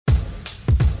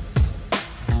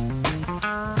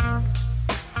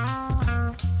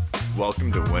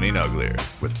welcome to Winning Uglier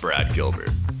with Brad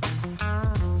Gilbert.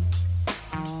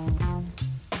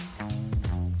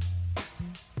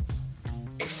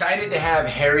 Excited to have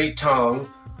Harry Tong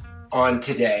on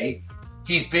today.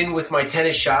 He's been with my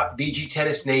tennis shop, BG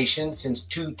Tennis Nation, since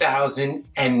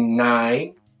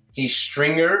 2009. He's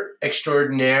stringer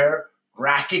extraordinaire,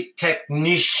 racket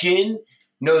technician,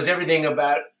 knows everything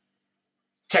about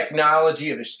technology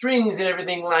of the strings and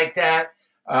everything like that.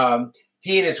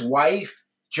 He and his wife,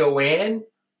 Joanne,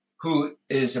 who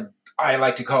is, I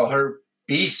like to call her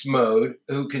beast mode,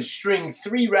 who can string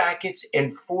 3 rackets in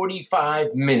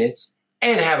 45 minutes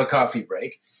and have a coffee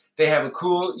break. They have a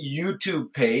cool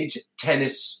YouTube page,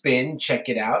 Tennis Spin. Check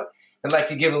it out. I'd like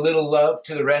to give a little love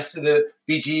to the rest of the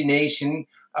BG Nation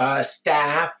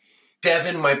staff.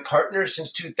 Devin, my partner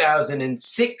since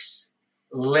 2006.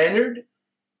 Leonard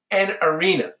and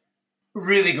Arena.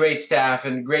 Really great staff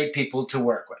and great people to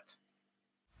work with.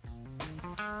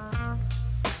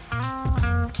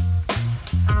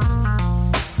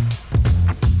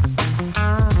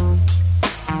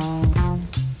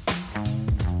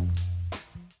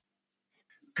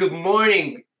 Good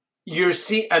morning.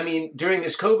 During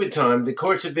this COVID time, the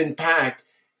courts have been packed.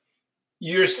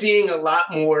 You're seeing a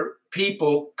lot more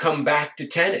people come back to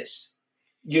tennis,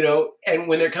 and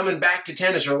when they're coming back to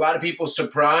tennis, are a lot of people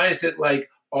surprised at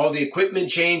all the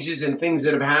equipment changes and things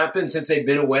that have happened since they've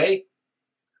been away?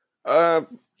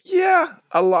 Yeah,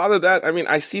 a lot of that.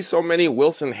 I see so many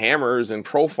Wilson hammers and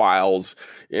profiles,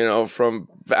 from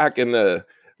back in the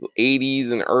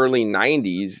 80s and early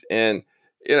 90s. And,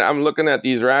 I'm looking at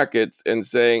these rackets and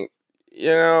saying,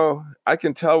 I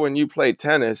can tell when you play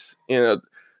tennis, the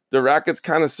racket's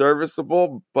kind of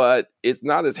serviceable, but it's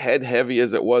not as head heavy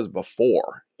as it was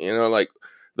before. Like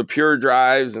the pure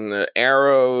drives and the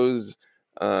arrows,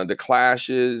 the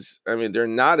clashes. They're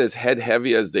not as head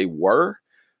heavy as they were.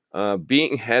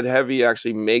 Being head heavy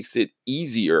actually makes it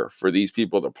easier for these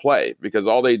people to play because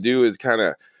all they do is kind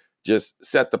of just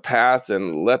set the path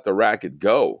and let the racket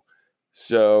go.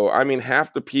 So,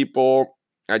 half the people,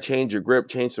 I change your grip,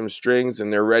 change some strings,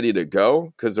 and they're ready to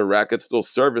go because the racket's still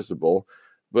serviceable.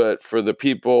 But for the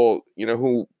people,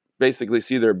 who basically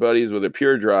see their buddies with a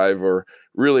pure drive or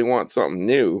really want something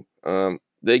new,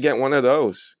 they get one of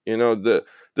those.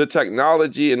 The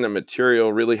technology and the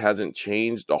material really hasn't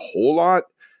changed a whole lot.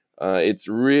 It's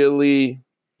really,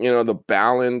 the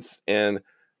balance and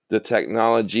the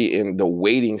technology and the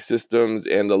weighting systems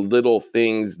and the little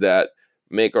things that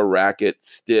make a racket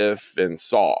stiff and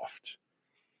soft.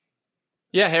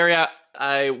 Yeah, Harry,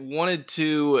 I wanted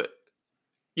to,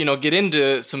 get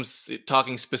into some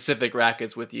talking specific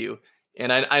rackets with you.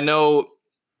 And I know,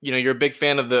 you're a big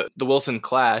fan of the Wilson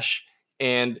Clash.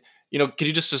 And, could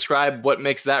you just describe what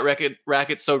makes that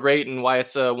racket so great and why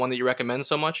it's one that you recommend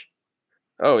so much?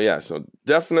 Oh, yeah. So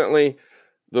definitely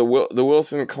the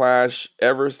Wilson Clash,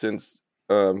 ever since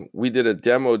we did a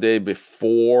demo day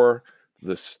before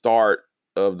the start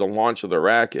of the launch of the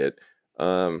racket,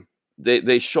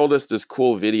 they showed us this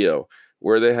cool video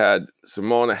where they had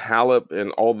Simona Halep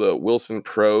and all the Wilson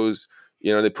pros,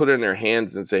 they put it in their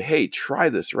hands and say, hey, try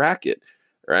this racket,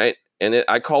 right? And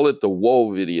I call it the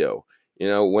whoa video,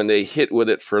 when they hit with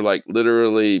it for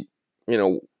literally,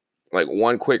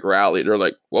 one quick rally, they're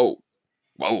like, whoa.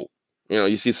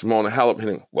 You see Simona Halep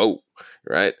hitting, whoa,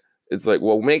 right? It's like,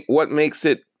 well, what makes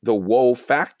it the whoa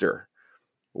factor?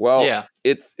 Well, yeah.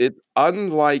 It's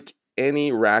unlike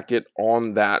any racket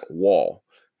on that wall.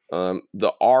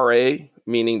 The RA,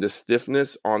 meaning the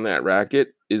stiffness on that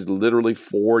racket, is literally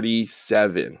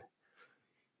 47.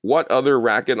 What other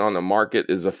racket on the market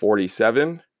is a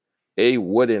 47? A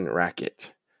wooden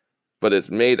racket, but it's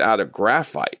made out of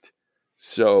graphite.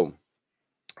 So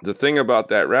the thing about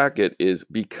that racket is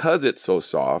because it's so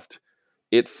soft,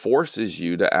 it forces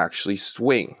you to actually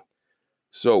swing.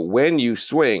 So when you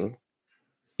swing,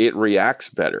 it reacts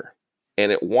better. And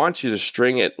it wants you to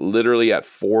string it literally at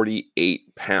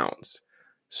 48 pounds.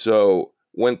 So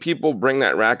when people bring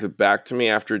that racket back to me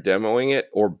after demoing it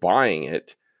or buying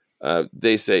it,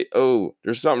 they say, oh,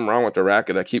 there's something wrong with the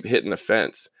racket. I keep hitting the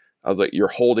fence. I was like, you're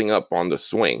holding up on the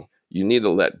swing. You need to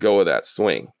let go of that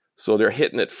swing. So they're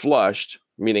hitting it flushed,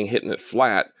 meaning hitting it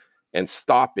flat and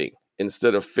stopping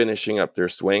instead of finishing up their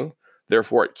swing.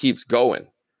 Therefore, it keeps going.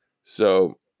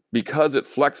 So because it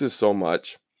flexes so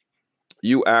much,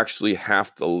 you actually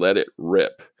have to let it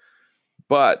rip.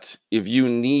 But if you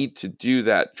need to do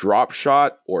that drop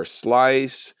shot or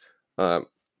slice,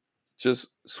 just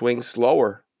swing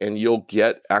slower and you'll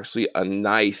get actually a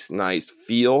nice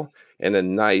feel and a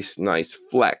nice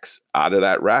flex out of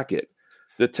that racket.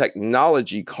 The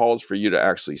technology calls for you to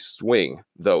actually swing,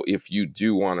 though, if you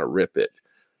do want to rip it.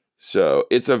 So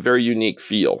it's a very unique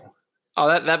feel. Oh,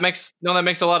 that makes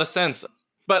a lot of sense.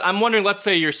 But I'm wondering, let's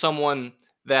say you're someone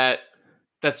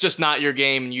that's just not your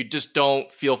game and you just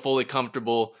don't feel fully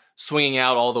comfortable swinging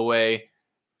out all the way,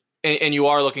 and you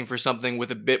are looking for something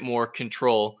with a bit more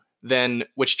control, then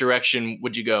which direction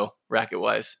would you go racket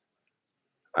wise?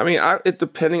 I mean, it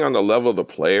depending on the level of the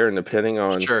player and depending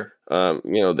on, Sure.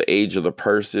 the age of the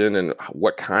person and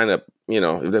what kind of,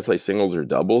 if they play singles or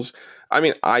doubles. I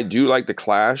mean, I do like the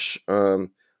Clash.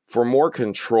 For more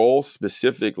control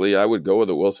specifically, I would go with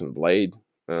the Wilson Blade.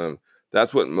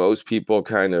 That's what most people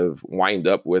kind of wind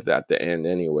up with at the end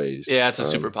anyways. Yeah, it's a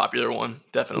super popular one.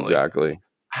 Definitely. Exactly.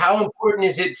 How important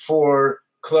is it for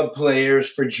club players,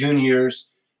 for juniors,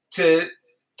 to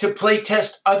play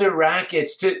test other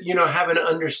rackets, to have an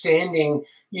understanding,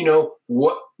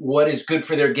 what is good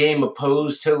for their game,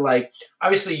 opposed to, like,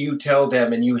 obviously you tell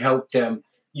them and you help them,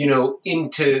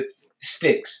 into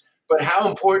sticks. But how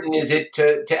important is it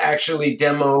to actually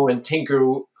demo and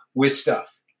tinker with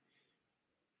stuff?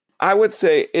 I would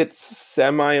say it's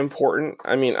semi-important.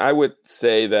 I mean, I would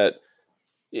say that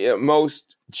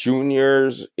most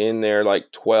juniors in their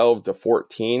like 12 to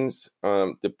 14s,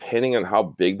 depending on how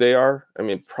big they are, I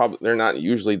mean, probably they're not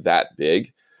usually that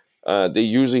big. They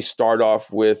usually start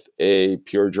off with a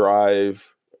Pure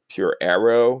Drive, Pure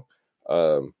Aero,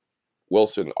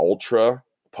 Wilson Ultra,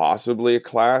 possibly a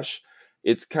Clash.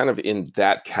 It's kind of in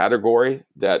that category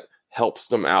that helps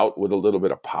them out with a little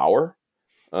bit of power.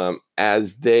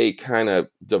 As they kind of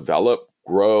develop,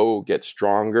 grow, get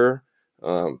stronger,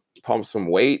 pump some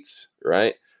weights,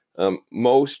 right?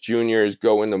 Most juniors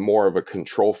go into more of a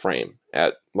control frame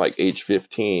at like age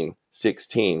 15,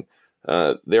 16.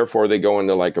 Therefore, they go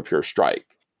into like a Pure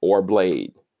Strike or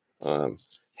Blade,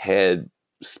 head,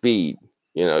 speed.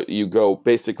 You go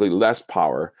basically less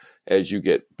power as you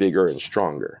get bigger and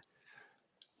stronger.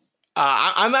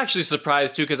 I'm actually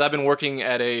surprised too, because I've been working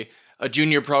at a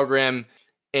junior program,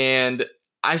 and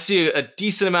I see a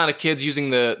decent amount of kids using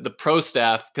the pro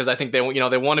staff because I think they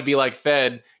want to be like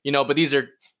Fed, but these are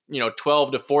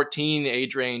 12 to 14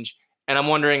 age range, and I'm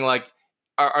wondering, like,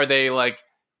 are they like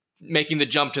making the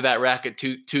jump to that racket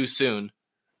too soon?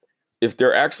 If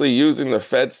they're actually using the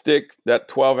Fed stick, that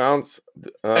 12 ounce,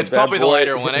 it's probably the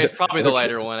lighter one. It's probably the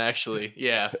lighter one, actually.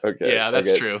 Yeah. Okay. Yeah,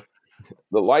 that's true.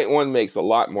 The light one makes a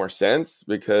lot more sense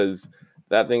because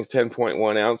that thing's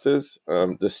 10.1 ounces.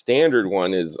 The standard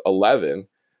one is 11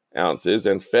 ounces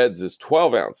and Fed's is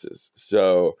 12 ounces.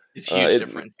 So it's a huge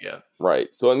difference. Yeah. Right.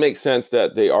 So it makes sense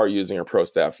that they are using a Pro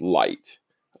Staff light.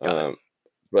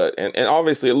 But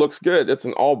obviously it looks good. It's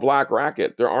an all black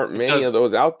racket. There aren't many of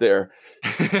those out there.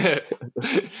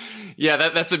 Yeah,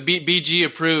 that's a BG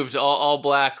approved all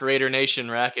black Raider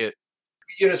Nation racket.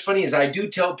 It's funny is I do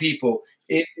tell people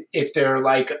if they're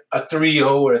like a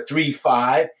 3.0 or a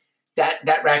 3.5,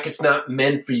 that racket's not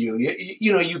meant for you.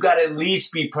 You got to at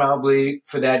least be probably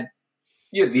for that,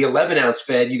 the 11 ounce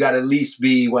Fed, you got to at least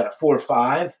be a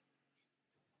 4.5.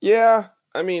 Yeah.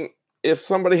 I mean, if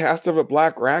somebody has to have a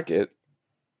black racket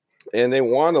and they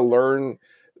want to learn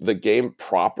the game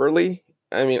properly,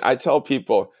 I mean, I tell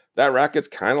people that racket's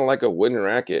kind of like a wooden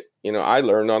racket. I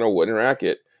learned on a wooden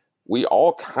racket. We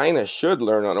all kind of should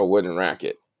learn on a wooden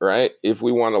racket, right? If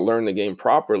we want to learn the game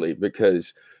properly,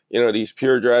 because, these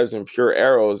Pure Drives and Pure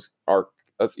Arrows are,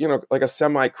 like a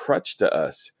semi-crutch to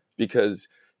us because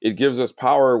it gives us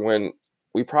power when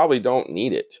we probably don't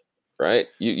need it, right?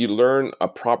 You learn a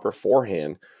proper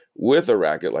forehand with a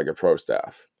racket like a Pro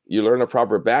Staff. You learn a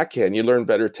proper backhand. You learn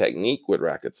better technique with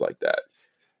rackets like that.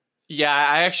 Yeah,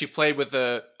 I actually played with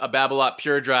a Babolat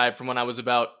Pure Drive from when I was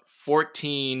about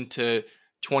 14 to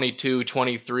 22,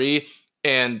 23.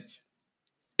 And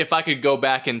if I could go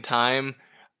back in time,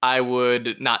 I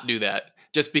would not do that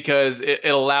just because it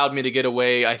allowed me to get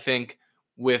away, I think,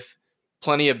 with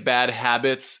plenty of bad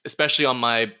habits, especially on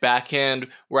my backhand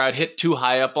where I'd hit too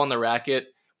high up on the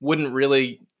racket, wouldn't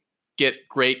really get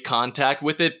great contact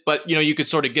with it. But, you could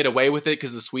sort of get away with it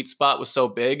because the sweet spot was so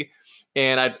big.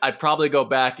 And I'd probably go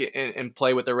back and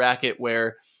play with the racket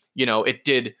where, it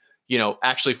did,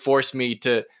 actually force me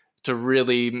to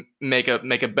really make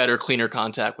a better, cleaner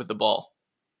contact with the ball.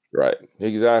 Right.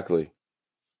 Exactly.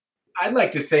 I'd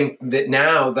like to think that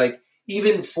now, like,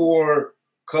 even for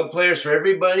club players, for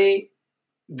everybody,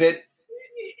 that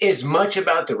is much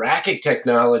about the racket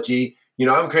technology.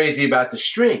 I'm crazy about the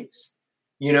strings,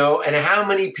 and how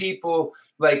many people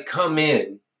like come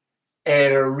in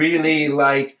and are really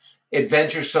like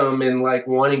adventuresome and like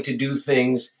wanting to do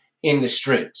things in the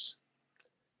strings.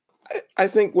 I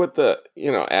think with the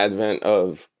advent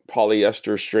of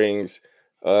polyester strings,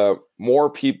 more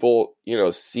people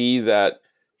see that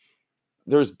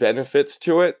there's benefits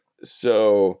to it.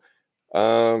 So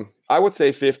I would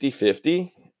say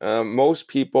 50-50. Most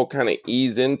people kind of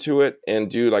ease into it and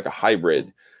do like a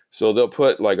hybrid. So they'll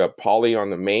put like a poly on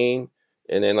the main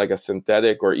and then like a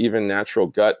synthetic or even natural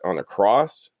gut on a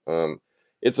cross.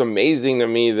 It's amazing to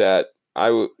me that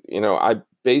I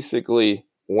basically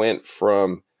went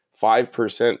from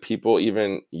 5% people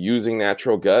even using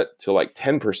natural gut to like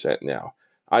 10% now.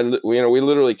 We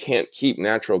literally can't keep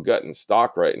natural gut in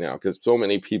stock right now because so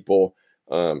many people,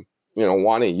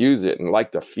 want to use it and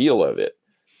like the feel of it.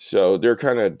 So they're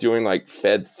kind of doing like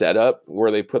fed setup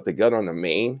where they put the gut on the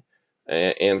main.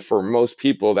 And for most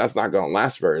people, that's not going to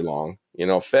last very long.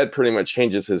 Fed pretty much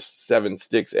changes his 7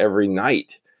 sticks every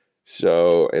night.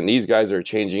 So, and these guys are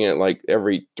changing it like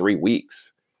every 3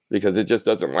 weeks because it just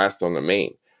doesn't last on the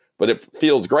main. But it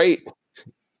feels great.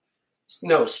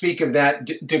 No, speak of that.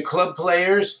 Do club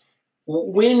players,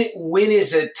 when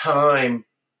is it time,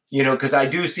 because I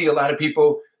do see a lot of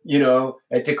people,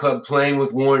 at the club playing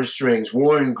with worn strings,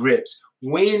 worn grips.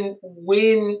 When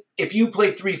if you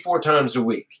play 3-4 times a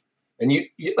week and you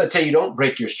let's say you don't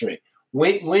break your string,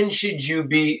 when should you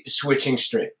be switching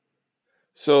string?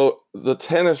 So the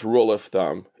tennis rule of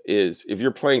thumb is if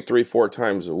you're playing 3-4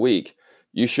 times a week,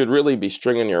 you should really be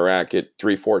stringing your racket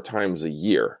 3-4 times a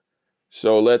year.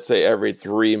 So let's say every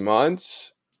 3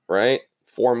 months, right?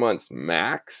 4 months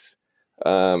max.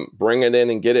 Bring it in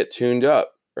and get it tuned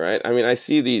up, right? I mean, I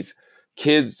see these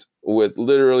kids with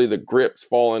literally the grips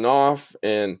falling off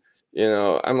and,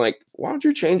 I'm like, why don't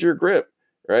you change your grip,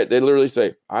 right? They literally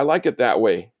say, I like it that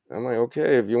way. I'm like,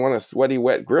 okay, if you want a sweaty,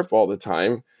 wet grip all the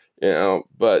time,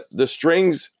 but the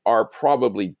strings are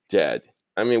probably dead.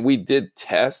 I mean, we did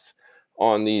tests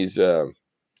on these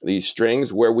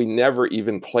strings where we never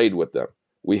even played with them.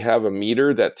 We have a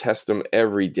meter that tests them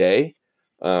every day.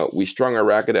 We strung a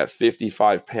racket at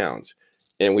 55 pounds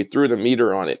and we threw the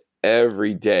meter on it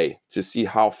every day to see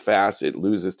how fast it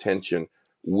loses tension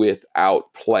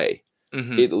without play.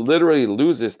 Mm-hmm. It literally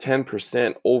loses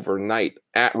 10% overnight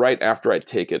right after I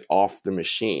take it off the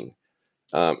machine,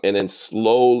 and then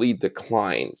slowly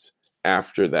declines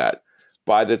after that.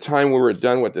 By the time we were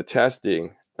done with the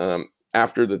testing,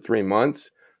 after the 3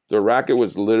 months, the racket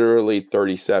was literally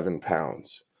 37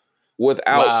 pounds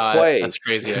without play. That's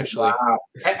crazy, actually. Wow.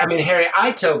 I mean, Harry,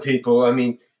 I tell people,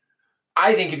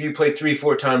 I think if you play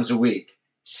 3-4 times a week,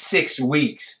 6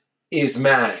 weeks is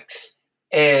max.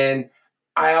 And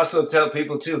I also tell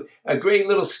people too, a great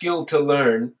little skill to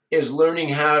learn is learning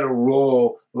how to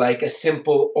roll like a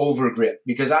simple overgrip,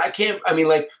 because I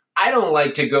don't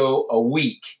like to go a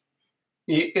week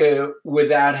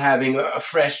without having a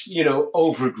fresh,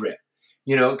 overgrip,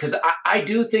 because I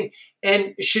do think,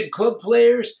 and should club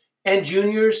players and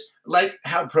juniors, like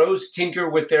how pros tinker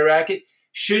with their racket,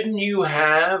 shouldn't you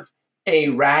have a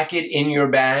racket in your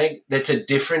bag that's a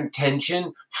different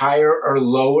tension, higher or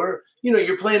lower?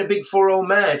 You're playing a big 4-0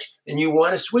 match and you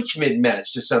want to switch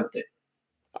mid-match to something.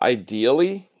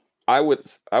 Ideally, I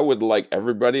would like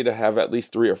everybody to have at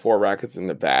least 3 or 4 rackets in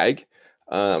the bag.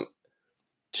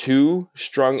 2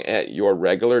 strung at your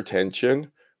regular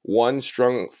tension, 1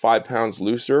 strung 5 pounds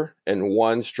looser, and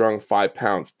 1 strung 5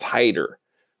 pounds tighter.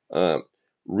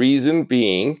 Reason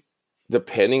being,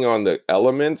 depending on the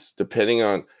elements, depending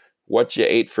on what you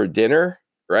ate for dinner,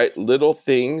 right? Little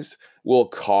things will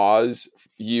cause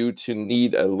you to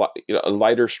need a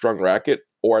lighter strung racket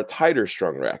or a tighter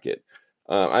strung racket.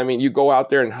 You go out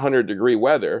there in 100-degree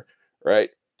weather, right?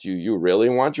 Do you really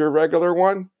want your regular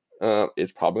one?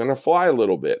 It's probably going to fly a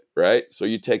little bit, right? So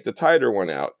you take the tighter one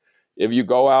out. If you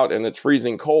go out and it's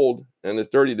freezing cold and it's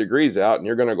 30 degrees out and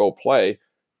you're going to go play,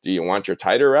 do you want your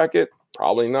tighter racket?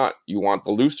 Probably not. You want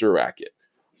the looser racket.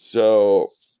 So,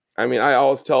 I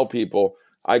always tell people,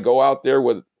 I go out there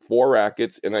with 4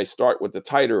 rackets and I start with the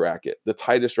tighter racket, the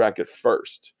tightest racket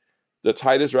first. The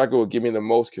tightest racket will give me the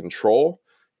most control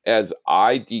as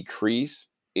I decrease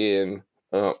in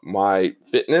my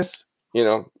fitness,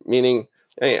 meaning,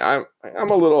 hey, I'm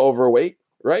a little overweight,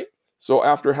 right? So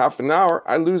after half an hour,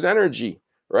 I lose energy,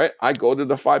 right? I go to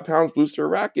the 5 pounds looser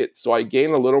racket. So I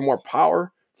gain a little more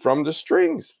power from the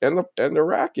strings and the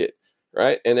racket,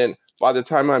 right? And then by the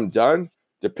time I'm done,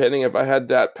 depending if I had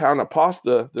that pound of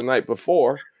pasta the night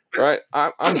before, right?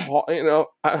 I'm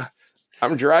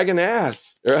dragging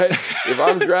ass, right? If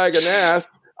I'm dragging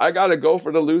ass, I got to go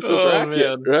for the loosest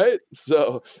racket, man. Right?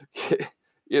 So,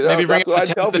 maybe bring that's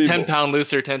the 10-pound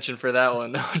looser tension for that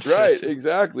one. Right,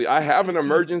 exactly. I have an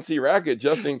emergency racket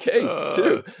just in case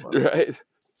too, right?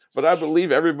 But I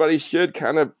believe everybody should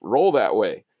kind of roll that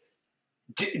way.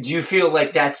 Do you feel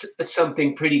like that's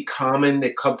something pretty common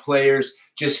that club players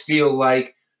just feel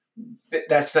like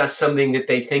that's not something that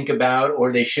they think about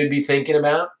or they should be thinking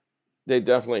about? they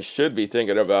definitely should be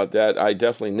thinking about that. I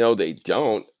definitely know they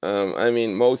don't. I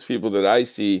mean, most people that I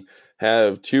see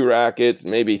have 2 rackets,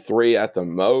 maybe 3 at the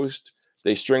most.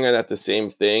 They string it at the same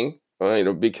thing,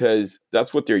 because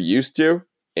that's what they're used to.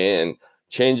 And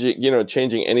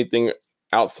changing anything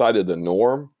outside of the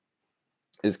norm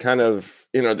is kind of,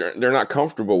 they're not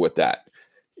comfortable with that.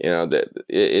 That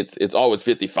it's always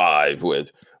 55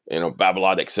 with,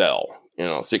 Babolat Excel,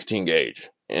 16 gauge.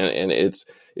 And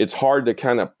it's hard to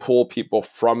kind of pull people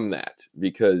from that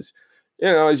because,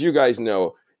 as you guys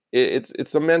know,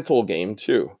 it's a mental game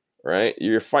too, right?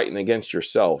 You're fighting against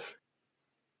yourself.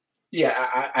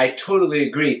 Yeah, I totally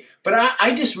agree. But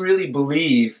I just really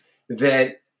believe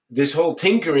that this whole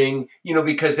tinkering,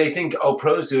 because they think, oh,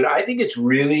 pros do it. I think it's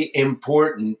really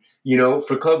important,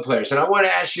 for club players. And I want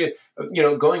to ask you,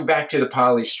 going back to the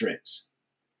poly strings,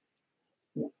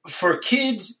 for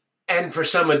kids and for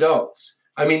some adults,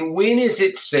 I mean, when is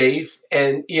it safe?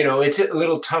 And, it's a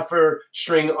little tougher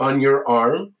string on your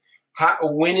arm.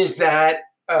 When is that?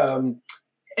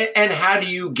 And how do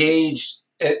you gauge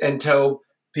and tell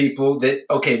people that,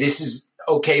 okay, this is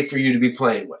okay for you to be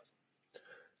playing with?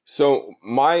 So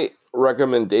my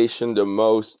recommendation to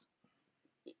most,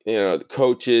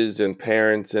 coaches and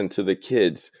parents and to the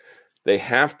kids, they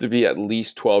have to be at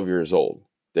least 12 years old.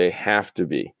 They have to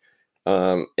be.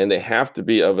 And they have to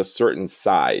be of a certain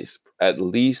size, at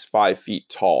least 5 feet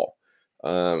tall.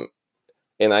 And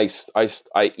I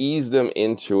ease them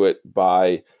into it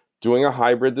by doing a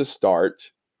hybrid to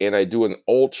start, and I do an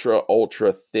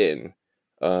ultra thin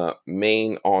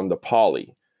main on the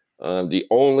poly. The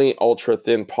only ultra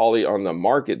thin poly on the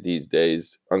market these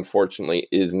days, unfortunately,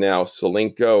 is now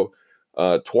Solinco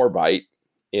Torbite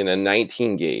in a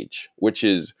 19 gauge, which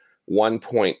is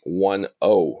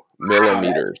 1.10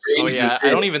 millimeters. Oh yeah,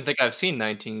 I don't even think I've seen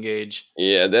 19 gauge.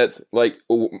 Yeah, that's like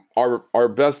our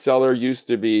best seller used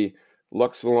to be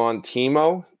Luxilon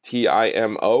Timo,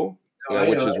 Timo,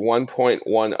 which is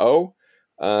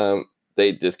 1.10.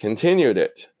 They discontinued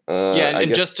it.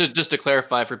 And just to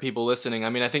clarify for people listening, I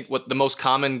mean, I think what the most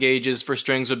common gauges for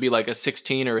strings would be like a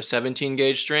 16 or a 17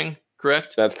 gauge string,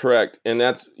 correct? That's correct. And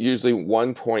that's usually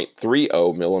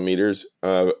 1.30 millimeters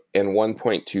and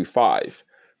 1.25.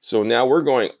 So now we're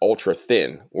going ultra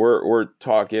thin. We're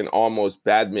talking almost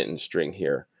badminton string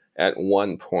here at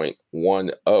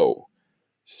 1.10.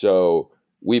 So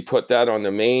we put that on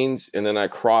the mains, and then I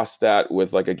cross that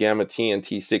with like a Gamma T and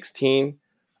T16.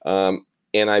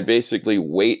 And I basically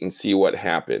wait and see what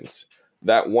happens.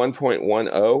 That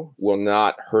 1.10 will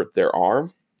not hurt their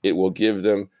arm. It will give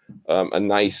them a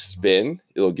nice spin.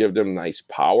 It'll give them nice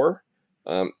power.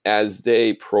 As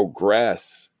they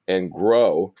progress and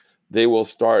grow, they will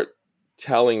start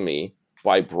telling me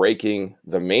by breaking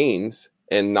the mains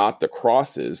and not the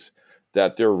crosses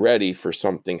that they're ready for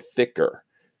something thicker.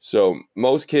 So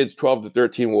most kids 12 to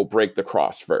 13 will break the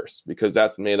cross first because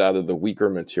that's made out of the weaker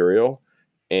material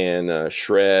and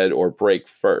shred or break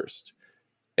first.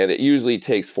 And it usually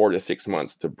takes 4 to 6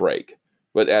 months to break.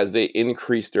 But as they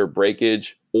increase their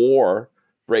breakage or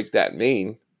break that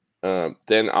main,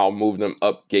 then I'll move them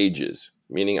up gauges,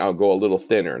 meaning I'll go a little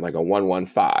thinner, like a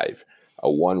 115, a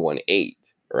 118,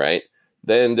 right?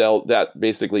 Then that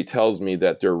basically tells me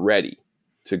that they're ready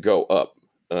to go up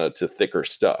to thicker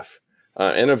stuff.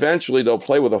 And eventually they'll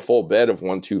play with a full bed of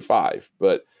 125,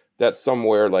 but that's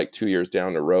somewhere like 2 years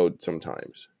down the road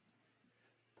sometimes.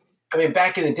 I mean,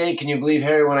 back in the day, can you believe,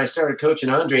 Harry, when I started coaching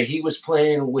Andre, he was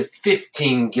playing with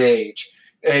 15 gauge,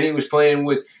 and he was playing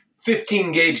with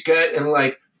 15 gauge gut and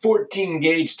like 14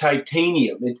 gauge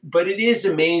titanium. But it is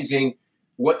amazing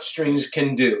what strings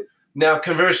can do. Now,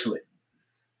 conversely,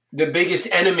 the biggest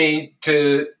enemy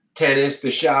to tennis, the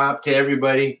shop, to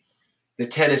everybody, the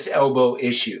tennis elbow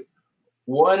issue.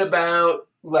 What about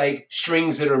like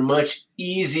strings that are much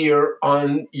easier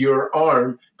on your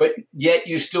arm, but yet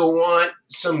you still want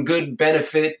some good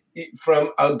benefit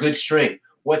from a good string?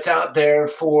 What's out there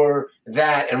for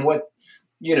that? And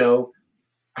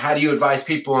how do you advise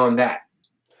people on that?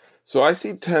 So I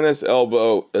see tennis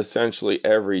elbow essentially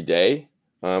every day.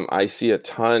 I see a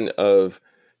ton of,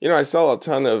 I sell a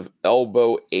ton of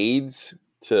elbow aids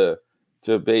to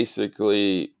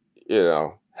basically,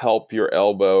 help your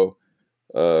elbow,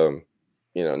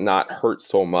 not hurt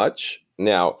so much.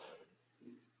 Now,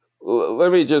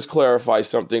 let me just clarify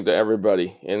something to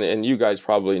everybody, and you guys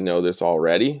probably know this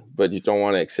already, but you don't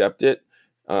want to accept it.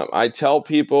 I tell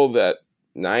people that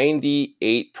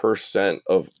 98%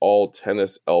 of all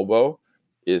tennis elbow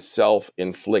is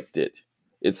self-inflicted.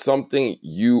 It's something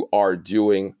you are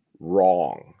doing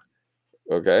wrong,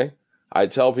 okay? I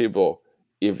tell people,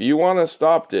 if you want to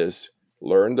stop this,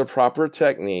 learn the proper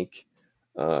technique,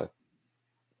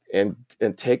 and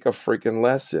take a freaking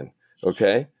lesson,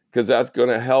 okay? Because that's going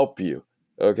to help you,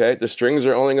 okay? The strings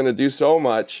are only going to do so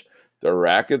much. The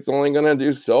racket's only going to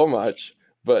do so much.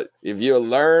 But if you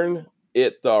learn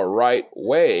it the right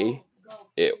way,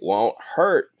 it won't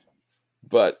hurt.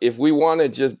 But if we want to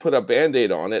just put a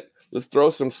Band-Aid on it, let's throw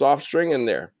some soft string in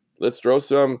there. Let's throw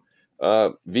some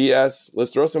VS.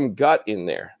 Let's throw some gut in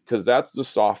there because that's the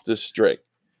softest string.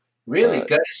 Really?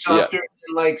 Gut is softer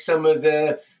than like some of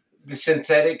the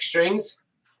synthetic strings?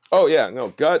 Oh, yeah. No,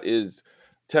 gut is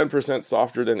 10%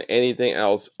 softer than anything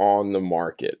else on the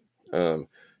market.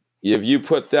 If you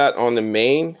put that on the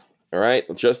main, all right,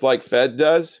 just like Fed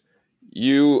does,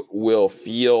 you will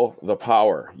feel the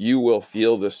power. You will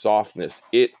feel the softness.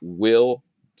 It will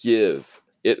give.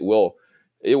 It will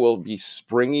be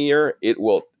springier. It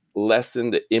will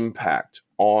lessen the impact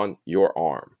on your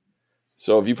arm.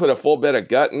 So if you put a full bed of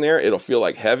gut in there, it'll feel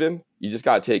like heaven. You just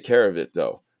got to take care of it,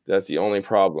 though. That's the only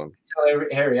problem.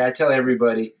 Harry, I tell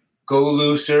everybody, go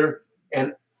looser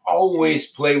and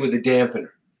always play with a dampener.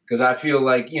 Because I feel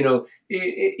like,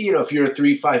 if you're a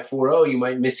 3-5-4-0, you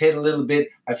might mishit a little bit.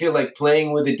 I feel like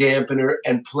playing with a dampener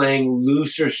and playing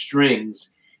looser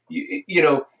strings,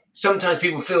 sometimes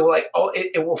people feel like,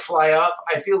 it will fly off.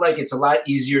 I feel like it's a lot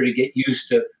easier to get used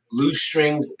to loose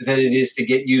strings than it is to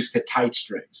get used to tight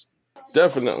strings.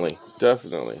 Definitely.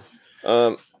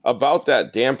 About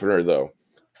that dampener, though,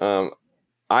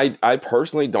 I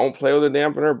personally don't play with a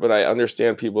dampener, but I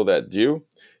understand people that do.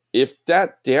 If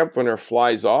that dampener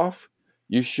flies off,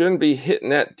 you shouldn't be hitting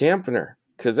that dampener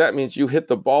because that means you hit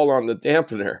the ball on the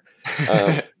dampener.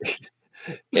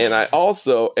 And I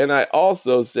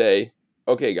also say,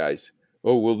 okay, guys,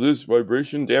 will this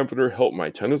vibration dampener help my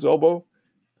tennis elbow?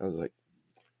 I was like,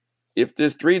 if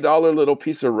this $3 little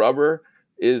piece of rubber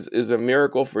is a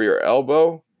miracle for your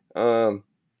elbow,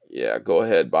 yeah, go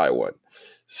ahead, buy one.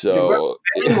 So the rubber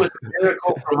band was a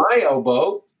miracle for my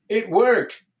elbow. It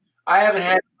worked. I haven't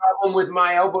had a problem with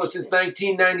my elbow since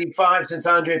 1995, since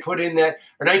Andre put in that,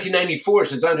 or 1994,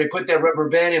 since Andre put that rubber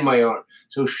band in my arm.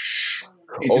 So,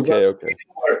 okay. It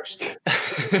works.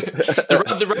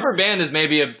 The rubber band is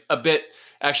maybe a bit,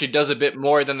 actually does a bit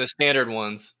more than the standard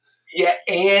ones. Yeah,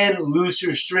 and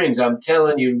looser strings. I'm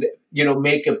telling you,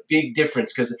 make a big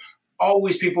difference because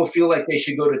always people feel like they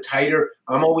should go to tighter.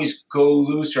 I'm always go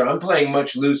looser. I'm playing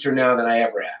much looser now than I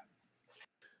ever have.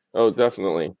 Oh,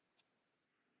 definitely.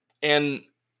 And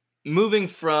moving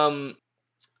from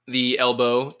the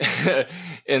elbow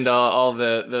and all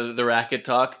the racket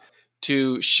talk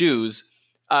to shoes,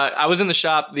 I was in the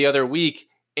shop the other week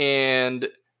and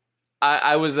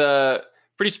I was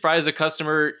pretty surprised. A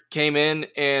customer came in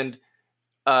and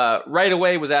right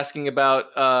away was asking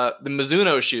about the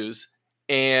Mizuno shoes,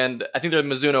 and I think they're the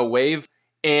Mizuno Wave.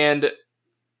 And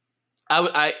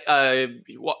I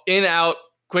in out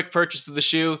quick purchase of the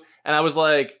shoe, and I was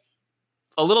like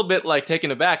a little bit like taken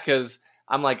aback because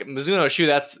I'm like, Mizuno shoe,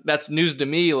 that's news to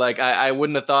me. Like I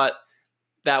wouldn't have thought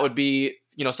that would be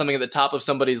something at the top of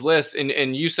somebody's list.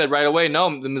 And you said right away,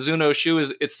 no, the Mizuno shoe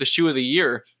it's the shoe of the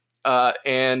year.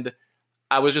 And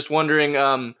I was just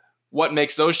wondering what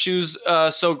makes those shoes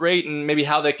so great, and maybe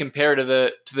how they compare to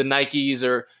the Nikes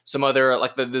or some other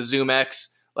like the Zoom X,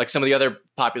 like some of the other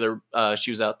popular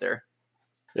shoes out there.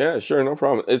 Yeah, sure, no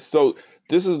problem.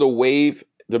 This is the Wave,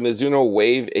 the Mizuno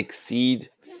Wave Exceed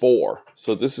 4.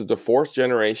 So this is the 4th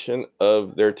generation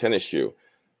of their tennis shoe.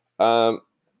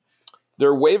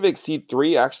 Their Wave Exceed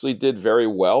 3 actually did very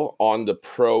well on the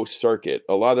pro circuit.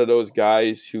 A lot of those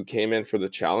guys who came in for the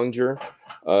Challenger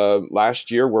last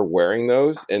year were wearing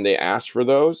those, and they asked for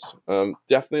those.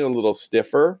 Definitely a little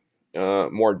stiffer,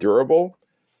 more durable.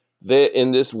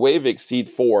 In this Wave Exceed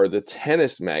 4, the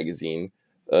tennis magazine,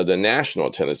 the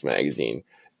National Tennis Magazine,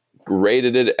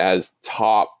 rated it as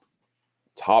top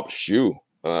shoe,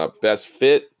 best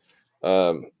fit,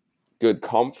 good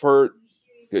comfort,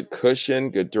 good cushion,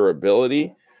 good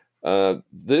durability.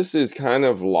 This is kind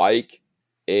of like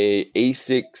a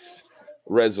ASICS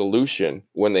Resolution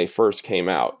when they first came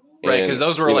out. Right, because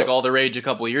those were like all the rage a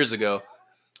couple of years ago.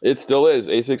 It still is.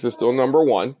 ASICS is still number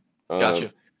one.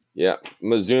 Gotcha. Yeah,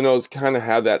 Mizuno's kind of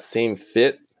have that same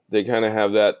fit. They kind of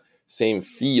have that same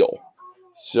feel.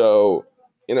 So,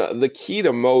 the key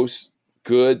to most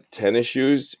good tennis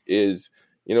shoes is,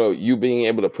 you being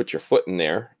able to put your foot in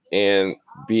there and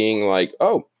being like,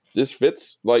 oh, this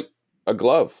fits like a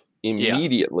glove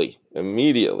immediately.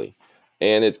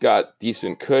 And it's got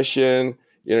decent cushion.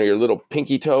 Your little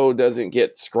pinky toe doesn't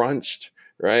get scrunched,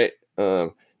 right?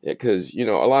 Because, a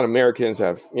lot of Americans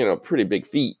have, pretty big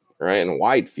feet, right? And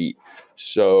wide feet.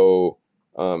 So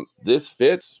this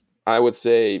fits, I would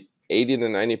say, 80 to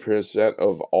 90%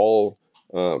 of all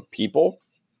people.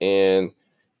 and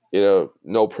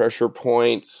no pressure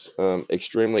points,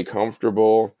 extremely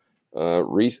comfortable.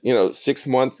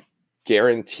 6-month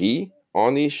guarantee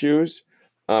on these shoes,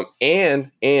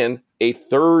 and a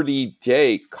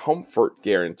 30-day comfort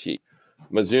guarantee.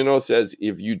 Mizuno says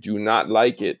if you do not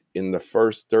like it in the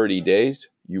first 30 days,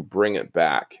 you bring it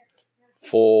back.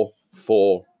 Full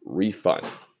refund.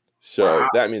 So Wow.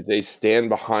 that means they stand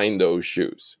behind those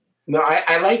shoes. No,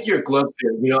 I like your glove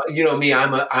fit. You know me.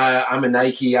 I'm a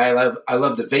Nike. I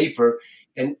love the Vapor,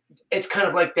 and it's kind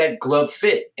of like that glove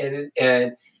fit,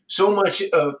 and so much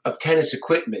of tennis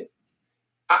equipment.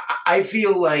 I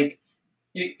feel like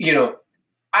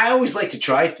I always like to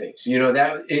try things.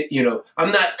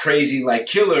 I'm not crazy like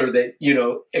Killer that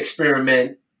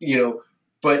experiment.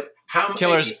 But how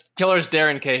Killer's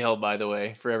Darren Cahill, by the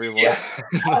way, for everyone. Yeah.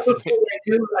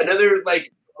 Another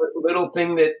like little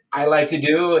thing that I like to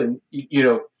do, and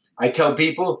I tell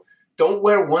people, don't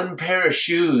wear one pair of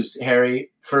shoes,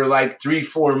 Harry, for like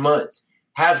 3-4 months.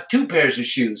 Have 2 pairs of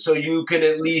shoes so you can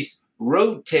at least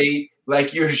rotate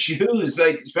like your shoes,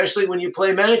 like especially when you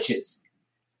play matches.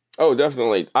 Oh,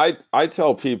 definitely. I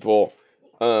tell people,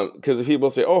 because if people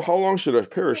say, "Oh, how long should a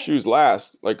pair of shoes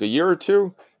last? Like a year or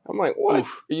 2?" I'm like, "What? Are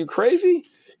you crazy?"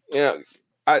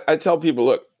 I tell people,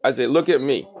 look at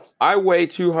me. I weigh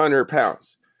 200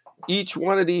 pounds. Each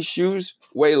one of these shoes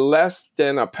weigh less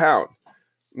than a pound.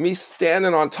 Me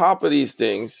standing on top of these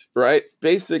things, right?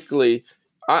 Basically,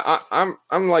 I'm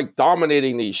like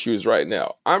dominating these shoes right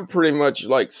now. I'm pretty much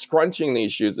like scrunching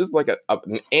these shoes. It's like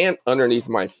an ant underneath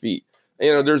my feet.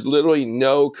 There's literally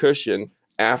no cushion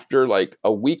after like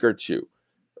a week or 2,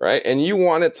 right? And you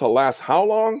want it to last how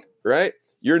long, right?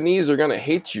 Your knees are gonna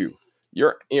hate you.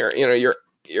 Your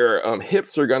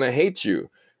hips are gonna hate you,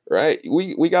 right?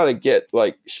 We gotta get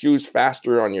like shoes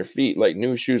faster on your feet, like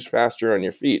new shoes faster on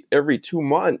your feet every 2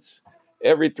 months,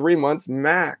 every 3 months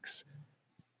max.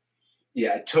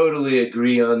 Yeah, I totally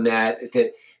agree on that.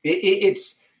 That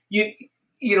it's a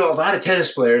lot of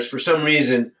tennis players for some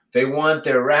reason they want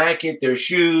their racket, their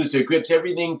shoes, their grips,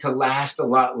 everything to last a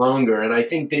lot longer. And I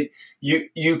think that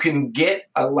you can get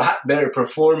a lot better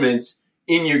performance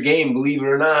in your game, believe it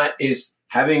or not, is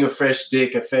having a fresh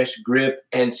stick, a fresh grip,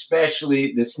 and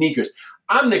especially the sneakers.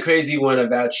 I'm the crazy one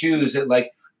about shoes that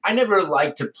I never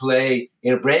like to play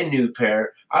in a brand new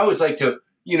pair. I always like to,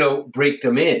 break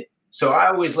them in. So I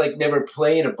always never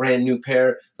play in a brand new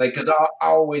pair, because I'll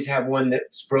always have one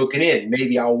that's broken in.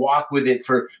 Maybe I'll walk with it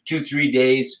for 2-3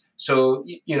 days. So,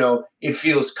 it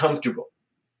feels comfortable.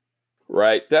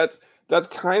 Right. That's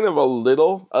kind of a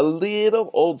little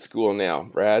old school now,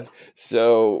 Brad.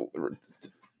 So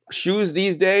shoes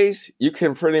these days, you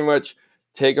can pretty much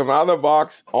take them out of the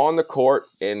box on the court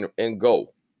and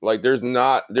go. Like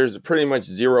there's pretty much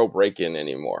zero break-in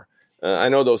anymore. I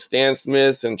know those Stan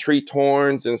Smiths and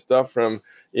Tretorns and stuff from,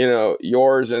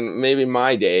 yours and maybe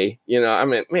my day,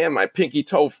 man, my pinky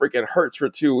toe freaking hurts for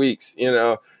 2 weeks,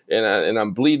 and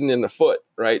I'm bleeding in the foot,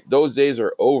 right? Those days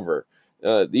are over.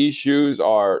 These shoes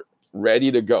are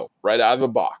ready to go right out of the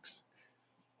box.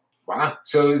 Wow.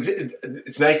 So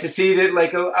it's nice to see that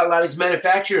a lot of these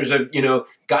manufacturers have,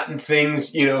 gotten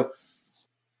things, a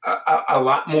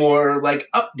lot more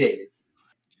updated.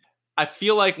 I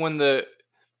feel like when the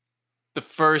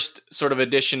first sort of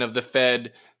edition of the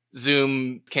Fed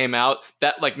Zoom came out,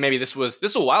 that maybe this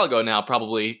was a while ago now,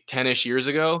 probably 10-ish years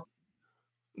ago.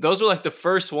 Those were the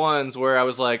first ones where I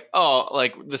was like, oh,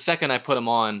 the second I put them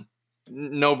on,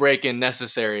 no break-in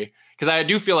necessary. Because I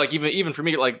do feel like even for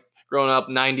me, growing up,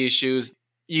 90s shoes,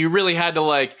 you really had to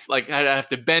I'd have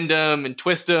to bend them and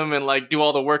twist them and do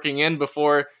all the working in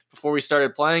before we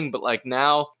started playing. But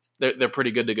now they're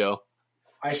pretty good to go.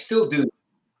 I still do.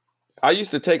 I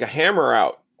used to take a hammer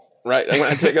out, right? When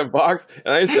I take a box,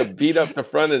 and I used to beat up the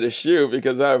front of the shoe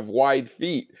because I have wide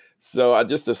feet. So I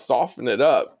just to soften it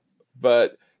up.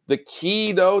 But the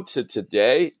key though to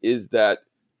today is that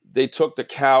they took the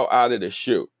cow out of the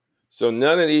shoe. So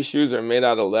none of these shoes are made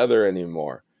out of leather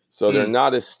anymore. So they're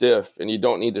not as stiff, and you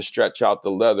don't need to stretch out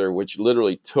the leather, which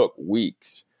literally took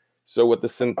weeks. So with the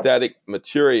synthetic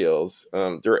materials,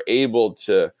 they're able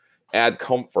to add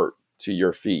comfort to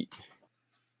your feet.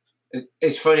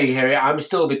 It's funny, Harry. I'm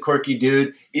still the quirky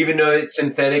dude. Even though it's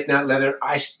synthetic, not leather,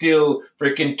 I still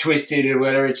freaking twist it or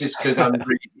whatever. It's just because I'm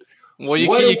crazy. Well,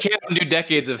 you can't undo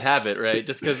decades of habit, right?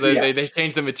 Just because they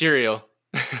changed the material.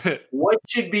 What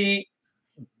should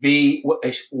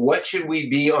what should we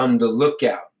be on the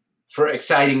lookout for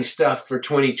exciting stuff for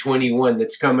 2021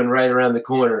 that's coming right around the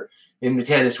corner in the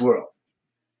tennis world?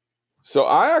 So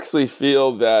I actually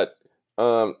feel that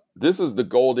this is the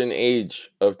golden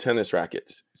age of tennis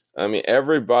rackets. I mean,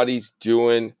 everybody's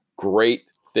doing great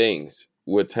things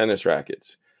with tennis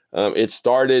rackets. It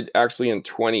started actually in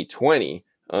 2020,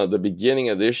 the beginning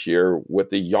of this year, with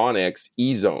the Yonex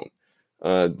E-Zone.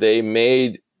 They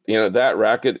made, that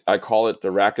racket, I call it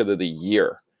the racket of the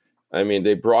year. I mean,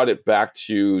 they brought it back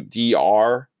to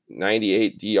DR98,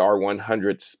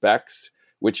 DR100 specs,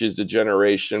 which is the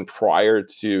generation prior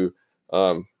to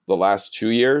the last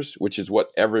 2 years, which is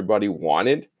what everybody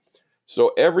wanted.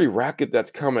 So every racket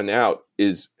that's coming out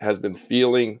has been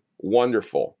feeling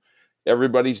wonderful.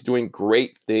 Everybody's doing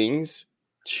great things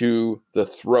to the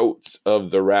throats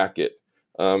of the racket.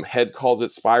 Head calls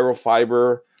it spiral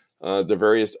fiber. The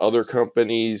various other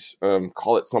companies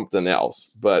call it something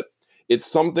else. But it's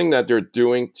something that they're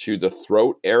doing to the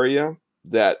throat area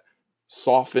that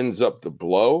softens up the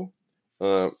blow,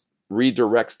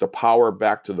 redirects the power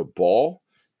back to the ball,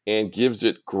 and gives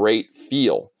it great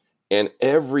feel. And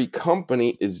every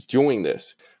company is doing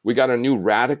this. We got a new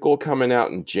Radical coming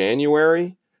out in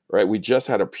January, right? We just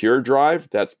had a Pure Drive.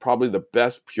 That's probably the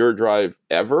best Pure Drive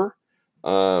ever.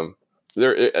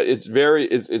 It's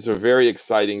a very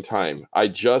exciting time. I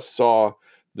just saw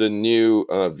the new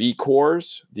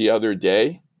V-Cores the other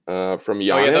day from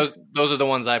Yonex. Oh yeah, those are the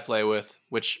ones I play with,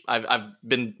 which I've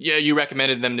been. Yeah, you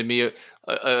recommended them to me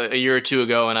a year or two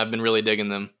ago, and I've been really digging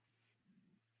them.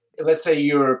 Let's say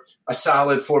you're a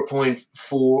solid 4.0 to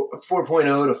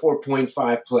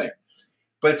 4.5 player,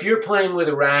 but if you're playing with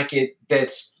a racket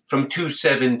that's from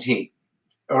 217,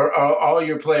 or all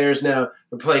your players now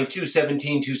are playing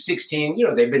 217,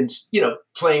 216, they've been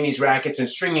playing these rackets and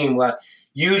stringing them a lot.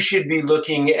 You should be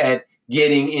looking at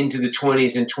getting into the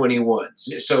 20s and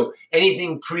 21s. So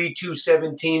anything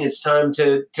pre-217, it's time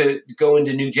to go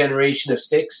into new generation of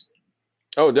sticks?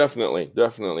 Oh, definitely.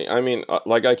 I mean,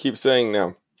 like I keep saying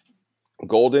now,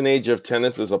 golden age of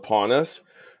tennis is upon us.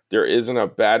 There isn't a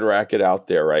bad racket out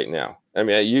there right now. I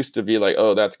mean, it used to be like,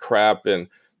 oh, that's crap and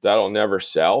that'll never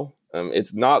sell.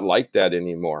 It's not like that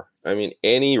anymore. I mean,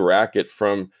 any racket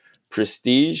from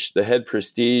Prestige, the head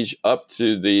Prestige, up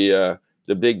to the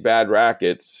big bad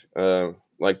rackets,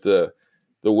 like the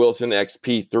Wilson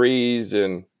XP3s,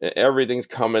 and everything's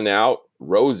coming out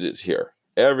roses here.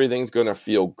 Everything's going to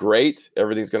feel great.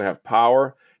 Everything's going to have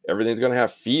power. Everything's going to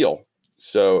have feel.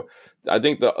 So I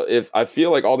think I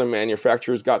feel like all the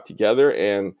manufacturers got together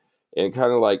and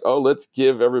kind of like, oh, let's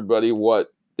give everybody what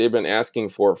they've been asking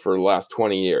for the last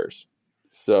 20 years.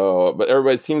 So, but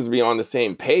everybody seems to be on the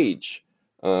same page,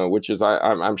 which is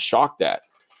I'm shocked at.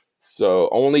 So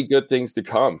only good things to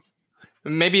come.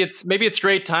 Maybe it's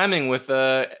great timing with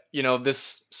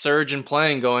this surge in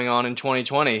playing going on in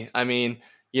 2020. I mean,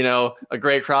 a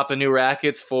great crop of new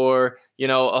rackets for a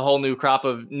whole new crop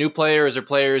of new players or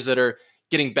players that are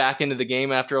getting back into the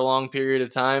game after a long period of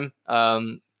time.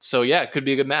 So yeah, it could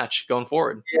be a good match going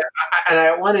forward. Yeah,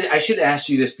 and I should ask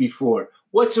you this before.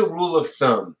 What's a rule of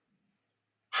thumb?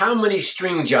 How many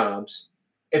string jobs,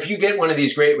 if you get one of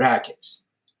these great rackets,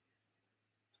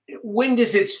 when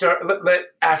does it start?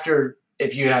 After,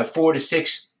 if you have 4 to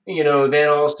 6, then all of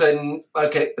a sudden,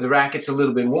 the racket's a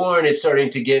little bit worn. It's starting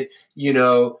to get,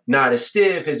 not as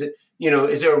stiff. Is it,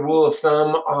 is there a rule of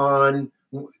thumb on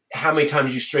how many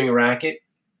times you string a racket?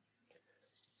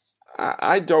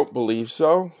 I don't believe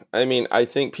so. I mean, I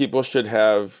think people should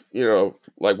have,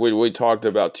 like we talked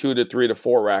about, 2 to 3 to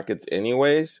 4 rackets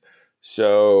anyways.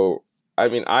 So, I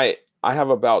mean, I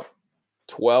have about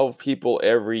 12 people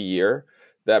every year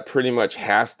that pretty much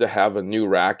has to have a new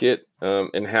racket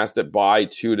and has to buy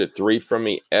 2 to 3 from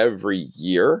me every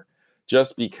year,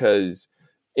 just because,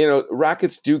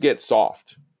 rackets do get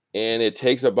soft and it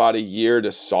takes about a year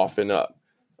to soften up.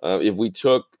 If we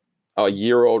took a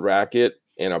year-old racket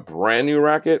and a brand new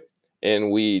racket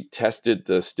and we tested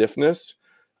the stiffness,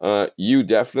 you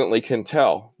definitely can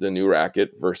tell the new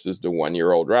racket versus the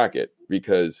 1-year-old racket,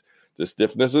 because the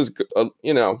stiffness is,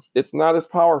 it's not as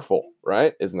powerful,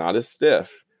 right? It's not as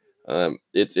stiff.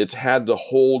 It's had to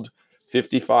hold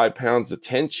 55 pounds of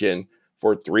tension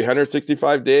for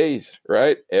 365 days,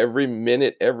 right? Every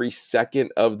minute, every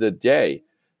second of the day.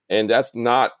 And that's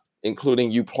not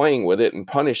including you playing with it and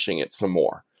punishing it some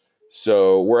more.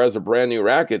 So whereas a brand new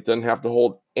racket doesn't have to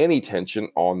hold any tension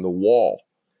on the wall.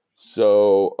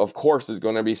 So of course it's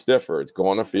going to be stiffer. It's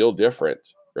going to feel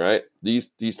different, right?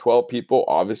 These 12 people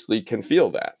obviously can feel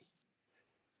that.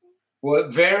 Well,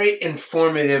 very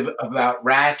informative about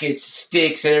rackets,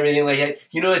 sticks, and everything like that.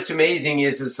 What's amazing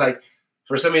is it's like,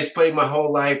 for somebody who's played my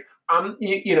whole life, I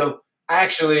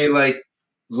actually like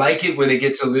it when it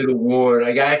gets a little worn.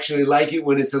 I actually like it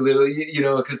when it's a little,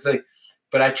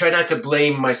 but I try not to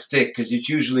blame my stick, because it's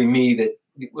usually me that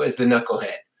was the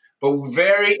knucklehead. But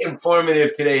very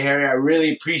informative today, Harry. I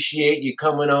really appreciate you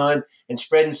coming on and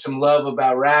spreading some love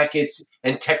about rackets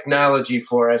and technology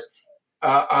for us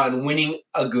on Winning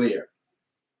Uglier.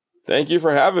 Thank you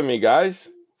for having me, guys.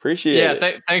 Appreciate it.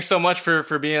 Yeah, thanks so much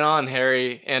for being on,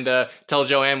 Harry. And tell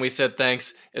Joanne we said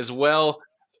thanks as well.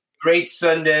 Great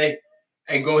Sunday,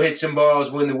 and go hit some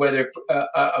balls when the weather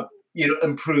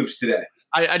improves today.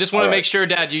 I just want to make sure,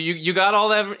 Dad, you got all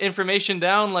that information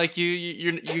down. Like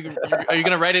you're are you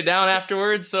going to write it down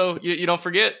afterwards so you don't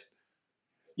forget?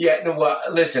 Yeah. No, well,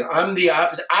 listen, I'm the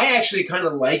opposite. I actually kind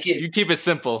of like it. You keep it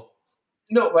simple.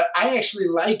 No, but I actually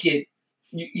like it.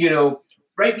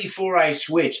 Right before I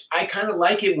switch, I kind of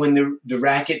like it when the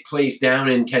racket plays down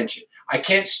in tension. I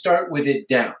can't start with it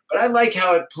down, but I like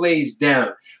how it plays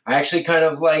down. I actually kind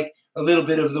of like a little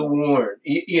bit of the worn,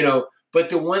 But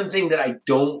the one thing that I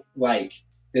don't like,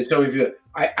 that so many people,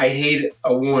 I hate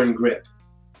a worn grip.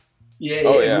 Yeah,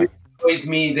 It annoys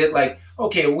me that, like,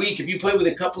 okay, a week, if you play with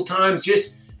it a couple times,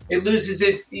 it loses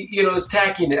it, it's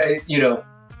tacky, And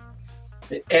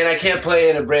I can't play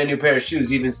in a brand new pair of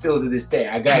shoes, even still to this day.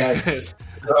 I gotta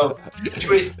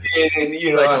twist it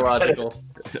and, psychological.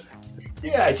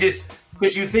 Yeah, just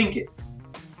because you think it.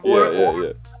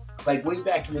 Or like way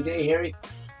back in the day, Harry,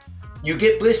 you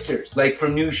get blisters like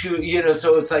from new shoes,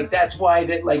 so it's like that's why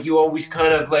that like you always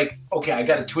kind of like, okay, I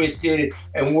got to twist it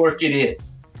and work it in.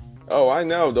 Oh, I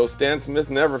know. Those Stan Smith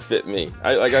never fit me.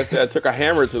 Like I said, I took a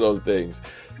hammer to those things.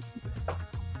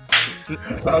 Okay,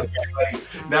 buddy.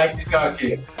 Nice to talk to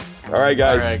you. All right,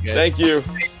 guys. Thank you.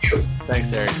 Thank you. Thanks,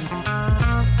 Harry.